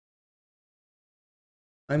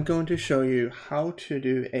I'm going to show you how to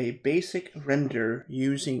do a basic render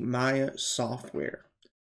using Maya software.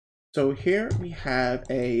 So here we have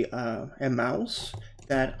a mouse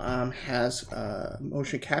that has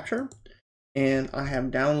motion capture, and I have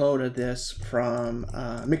downloaded this from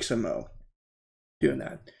Mixamo, doing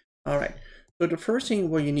that. All right, so the first thing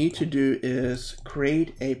what you need to do is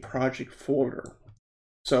create a project folder.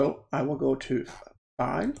 So I will go to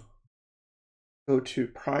File, go to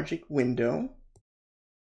Project Window,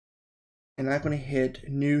 and I'm going to hit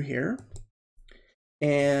New here.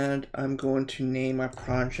 And I'm going to name my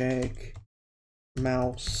project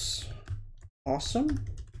Mouse Awesome.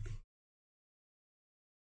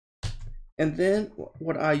 And then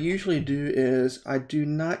what I usually do is I do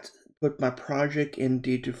not put my project in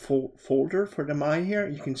the default folder for the Maya here.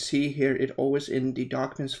 You can see here it always in the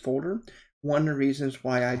Documents folder. One of the reasons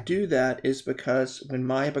why I do that is because when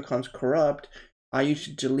Maya becomes corrupt, I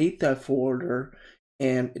usually delete that folder,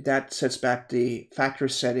 and that sets back the factory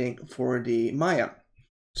setting for the Maya.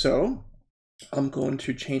 So I'm going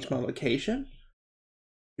to change my location,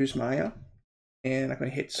 choose Maya, and I'm going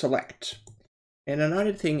to hit select. And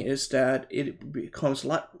another thing is that it becomes a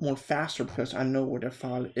lot more faster because I know where the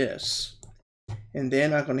file is. And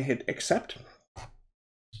then I'm going to hit accept,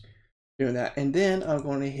 doing that. And then I'm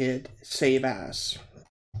going to hit save as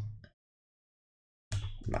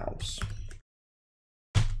mouse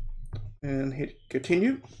and hit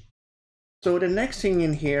continue. So the next thing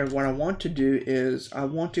in here, what I want to do is I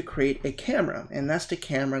want to create a camera, and that's the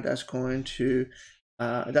camera that's going to,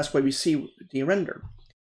 that's where we see the render.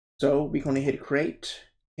 So we're going to hit create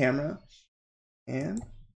camera, and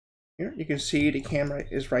here you can see the camera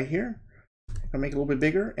is right here. I'll make it a little bit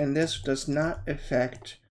bigger, and this does not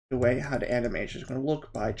affect the way how the animation is going to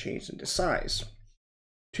look by changing the size.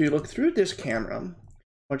 To look through this camera,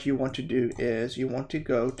 what you want to do is you want to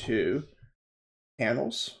go to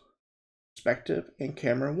Panels, Perspective, and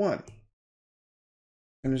Camera 1. I'm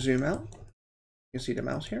going to zoom out. You can see the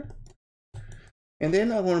mouse here. And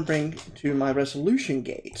then I want to bring to my resolution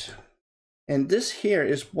gate. And this here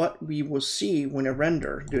is what we will see when a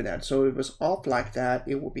render do that. So if it's off like that,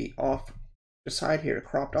 it will be off the side here,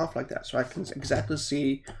 cropped off like that. So I can exactly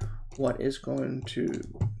see what is going to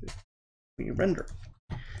be render.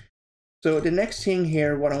 So the next thing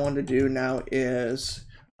here, what I want to do now is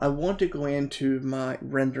I want to go into my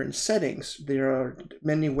rendering settings. There are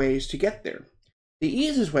many ways to get there. The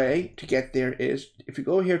easiest way to get there is if you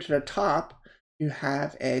go here to the top, you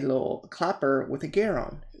have a little clapper with a gear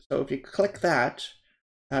on. So if you click that,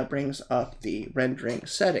 that brings up the rendering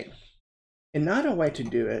setting. Another way to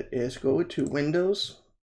do it is go to Windows,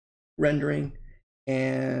 Rendering,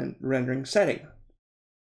 and Rendering Setting.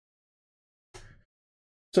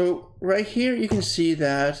 So right here, you can see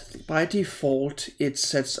that by default, it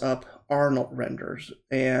sets up Arnold renders,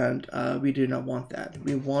 and we do not want that.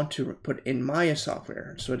 We want to put in Maya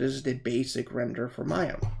software. So this is the basic render for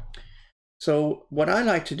Maya. So what I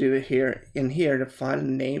like to do here, the file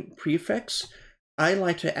name prefix, I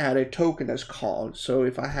like to add a token that's called. So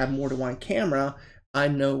if I have more than one camera, I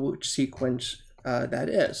know which sequence that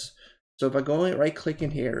is. So if I go and right click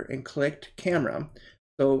in here and click camera,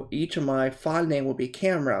 so each of my file name will be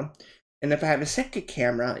camera. And if I have a second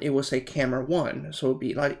camera, it will say camera 1. So it'll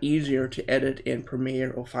be a lot easier to edit in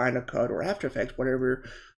Premiere or Final Cut or After Effects, whatever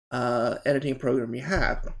editing program you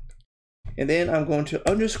have. And then I'm going to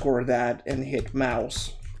underscore that and hit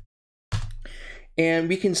mouse. And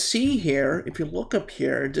we can see here, if you look up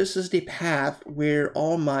here, this is the path where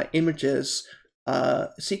all my images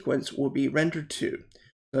sequence will be rendered to.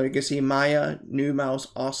 So you can see Maya, New Mouse,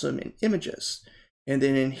 Awesome, and Images. And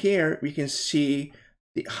then in here, we can see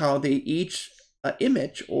how each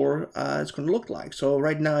image is going to look like. So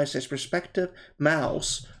right now it says perspective,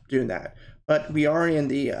 mouse, doing that. But we are in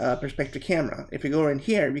the perspective camera. If you go in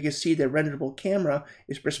here, we can see the renderable camera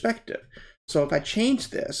is perspective. So if I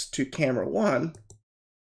change this to camera 1,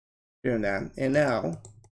 doing that, and now,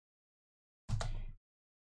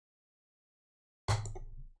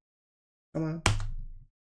 come on.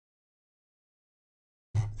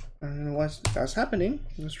 I don't know what's happening.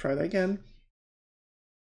 Let's try that again.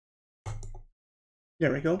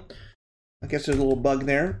 There we go. I guess there's a little bug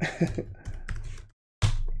there.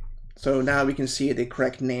 So now we can see the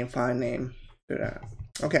correct name, file name.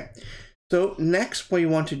 Okay. So next, what you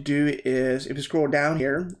want to do is, if you scroll down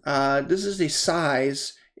here, this is the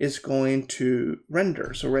size is going to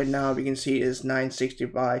render. So right now we can see is 960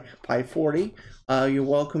 by 540. You're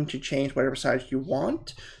welcome to change whatever size you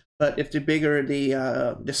want. But if the bigger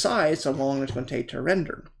the size, the longer it's going to take to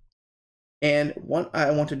render. And what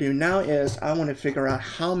I want to do now is I want to figure out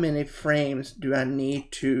how many frames do I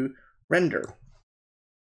need to render.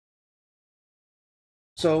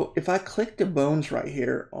 So if I click the bones right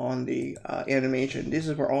here on the animation, this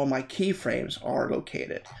is where all my keyframes are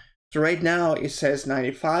located. So right now it says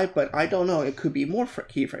 95, but I don't know, it could be more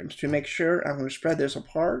keyframes. To make sure, I'm going to spread this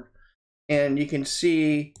apart, and you can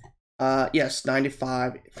see, yes,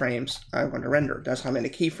 95 frames I'm going to render. That's how many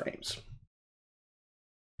keyframes.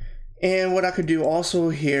 And what I could do also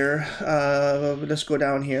here, let's go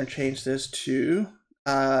down here and change this to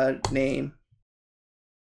name.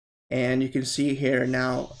 And you can see here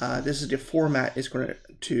now, this is the format it's going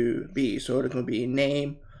to be. So it's going to be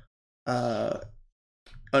name,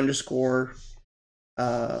 underscore,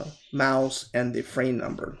 mouse, and the frame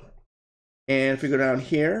number. And if we go down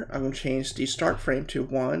here, I'm going to change the start frame to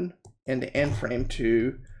 1 and the end frame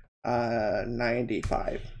to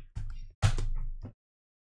 95.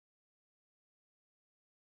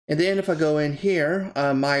 And then if I go in here,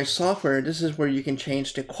 my software, this is where you can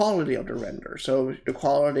change the quality of the render. So the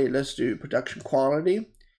quality, let's do production quality,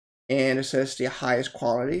 and it says the highest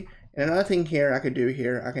quality. And another thing here I could do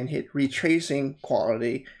here, I can hit retracing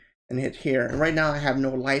quality and hit here. And right now I have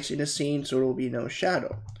no lights in the scene, so there will be no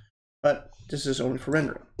shadow. But this is only for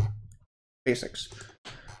rendering. Basics.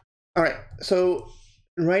 All right, so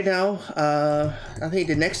right now, I think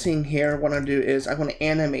the next thing here, what I'll do is I'm going to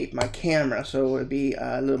animate my camera, so it'll be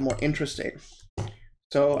a little more interesting.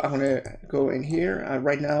 So I'm going to go in here.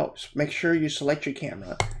 Right now, make sure you select your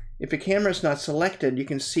camera. If your camera is not selected, you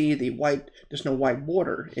can see the white, there's no white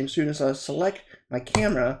border. And as soon as I select my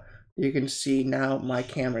camera, you can see now my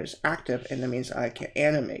camera is active, and that means I can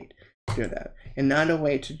animate. Do that. Another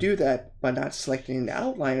way to do that by not selecting the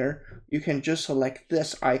outliner, you can just select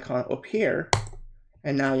this icon up here,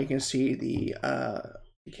 and now you can see the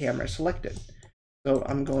camera selected. So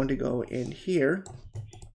I'm going to go in here,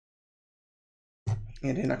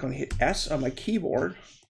 and then I'm going to hit S on my keyboard,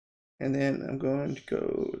 and then I'm going to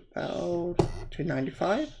go about to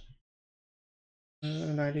 95.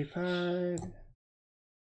 95.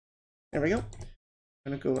 There we go.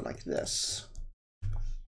 I'm going to go like this.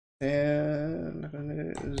 And I'm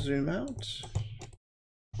going to zoom out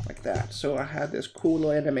like that. So I have this cool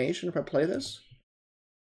little animation. If I play this,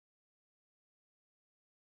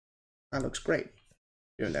 that looks great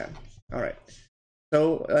doing that. All right.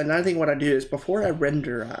 So another thing what I do is before I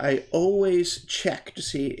render, I always check to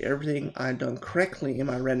see everything I've done correctly in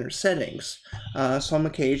my render settings. Some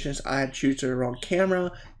occasions I choose the wrong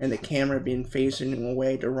camera and the camera being facing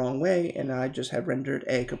away the wrong way, and I just have rendered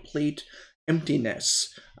a complete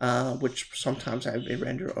emptiness, which sometimes I have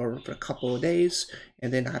rendered over a couple of days,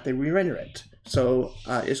 and then I have to re-render it. So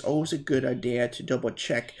it's always a good idea to double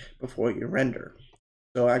check before you render.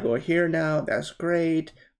 So I go here now, that's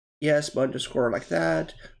great. Yes, underscore like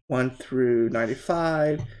that, 1 through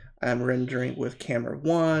 95. I'm rendering with camera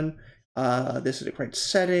 1. This is the correct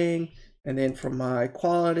setting. And then for my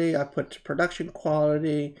quality, I put production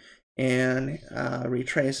quality and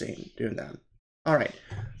retracing, doing that. All right,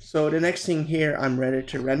 so the next thing here, I'm ready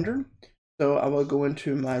to render. So I will go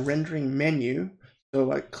into my rendering menu.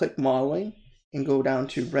 So I click modeling and go down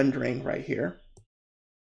to rendering right here.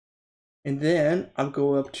 And then I'll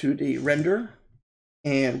go up to the render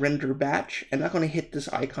and render batch, and I'm going to hit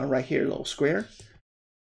this icon right here, little square.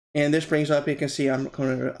 And this brings up, you can see I'm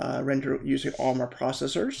going to render using all my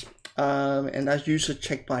processors, and that's usually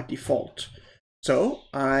checked by default. So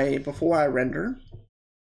before I render,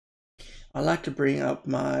 I like to bring up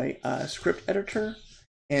my script editor,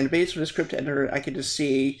 and based on the script editor, I get to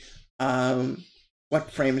see what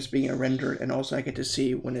frame is being rendered, and also I get to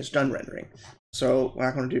see when it's done rendering. So what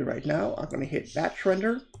I'm going to do right now, I'm going to hit batch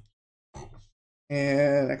render,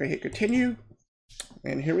 and I'm going to hit continue,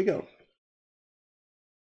 and here we go.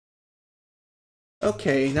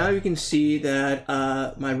 Okay, now you can see that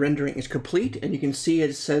my rendering is complete, and you can see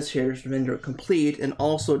it says here is render complete, and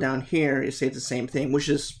also down here it says the same thing, which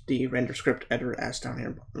is the render script editor as down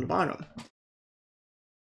here on the bottom.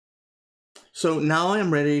 So now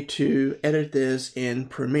I'm ready to edit this in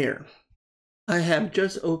Premiere. I have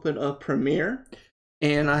just opened up Premiere,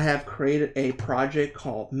 and I have created a project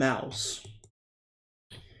called Mouse.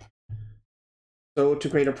 So to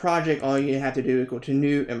create a project, all you have to do is go to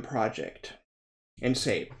New and Project and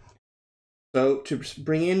save. So to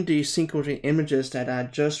bring in the sequencing images that I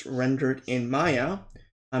just rendered in Maya,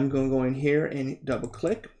 I'm going to go in here and double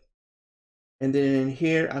click. And then in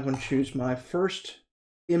here, I'm going to choose my first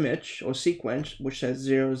image or sequence, which says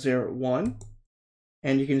 001.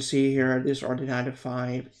 And you can see here, these are the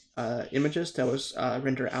 95 images that was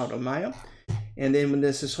rendered out of Maya. And then when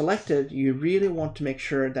this is selected, you really want to make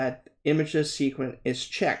sure that images sequence is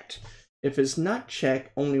checked. If it's not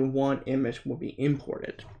checked, only one image will be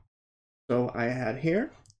imported. So I had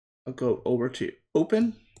here, I'll go over to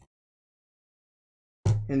open.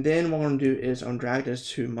 And then what I'm going to do is I'll drag this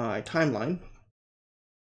to my timeline.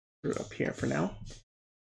 Up here for now.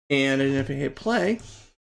 And then if I hit play,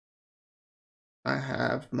 I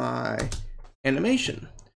have my animation.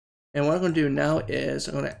 And what I'm going to do now is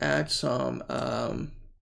I'm going to add some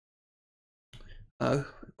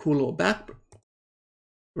cool little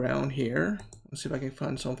background here. Let's see if I can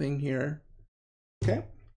find something here. Okay.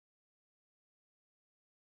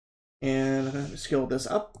 And I'm going to scale this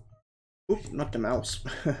up. Oop, not the mouse.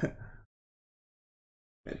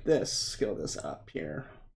 Scale this up here.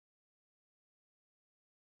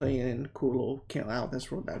 Playing in cool little, wow,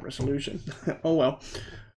 that's real bad resolution. Oh well.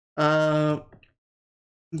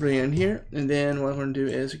 Bring it in here, and then what I'm going to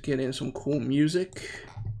do is get in some cool music.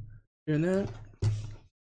 Doing that.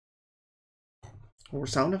 Or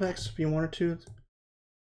sound effects if you wanted to.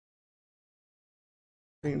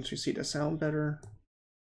 You can see the sound better.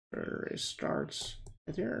 Where it starts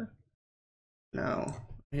right there. Now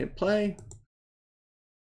hit play.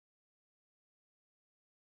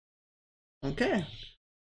 Okay.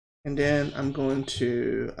 And then I'm going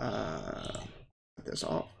to put this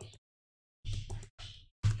off.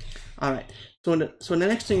 All right. So the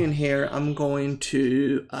next thing in here, I'm going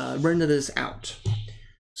to render this out.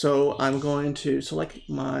 So I'm going to select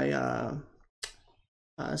my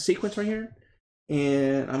sequence right here,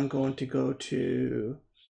 and I'm going to go to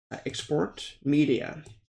export media.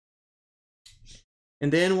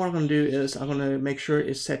 And then what I'm going to do is I'm going to make sure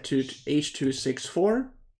it's set to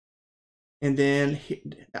H.264. And then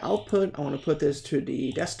the output, I want to put this to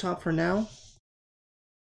the desktop for now.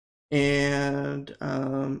 And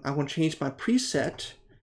I want to change my preset,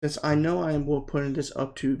 since I know I will put this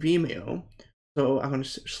up to Vimeo. So I'm going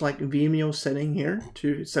to select Vimeo setting here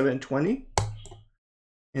to 720.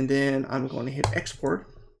 And then I'm going to hit export.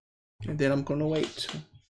 And then I'm going to wait.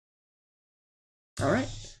 All right.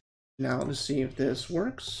 Now let's see if this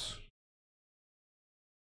works.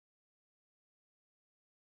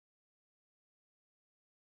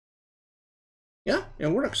 Yeah, it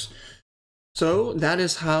works. So that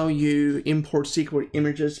is how you import sequence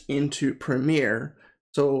images into Premiere.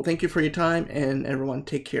 So thank you for your time, and everyone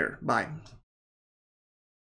take care. Bye.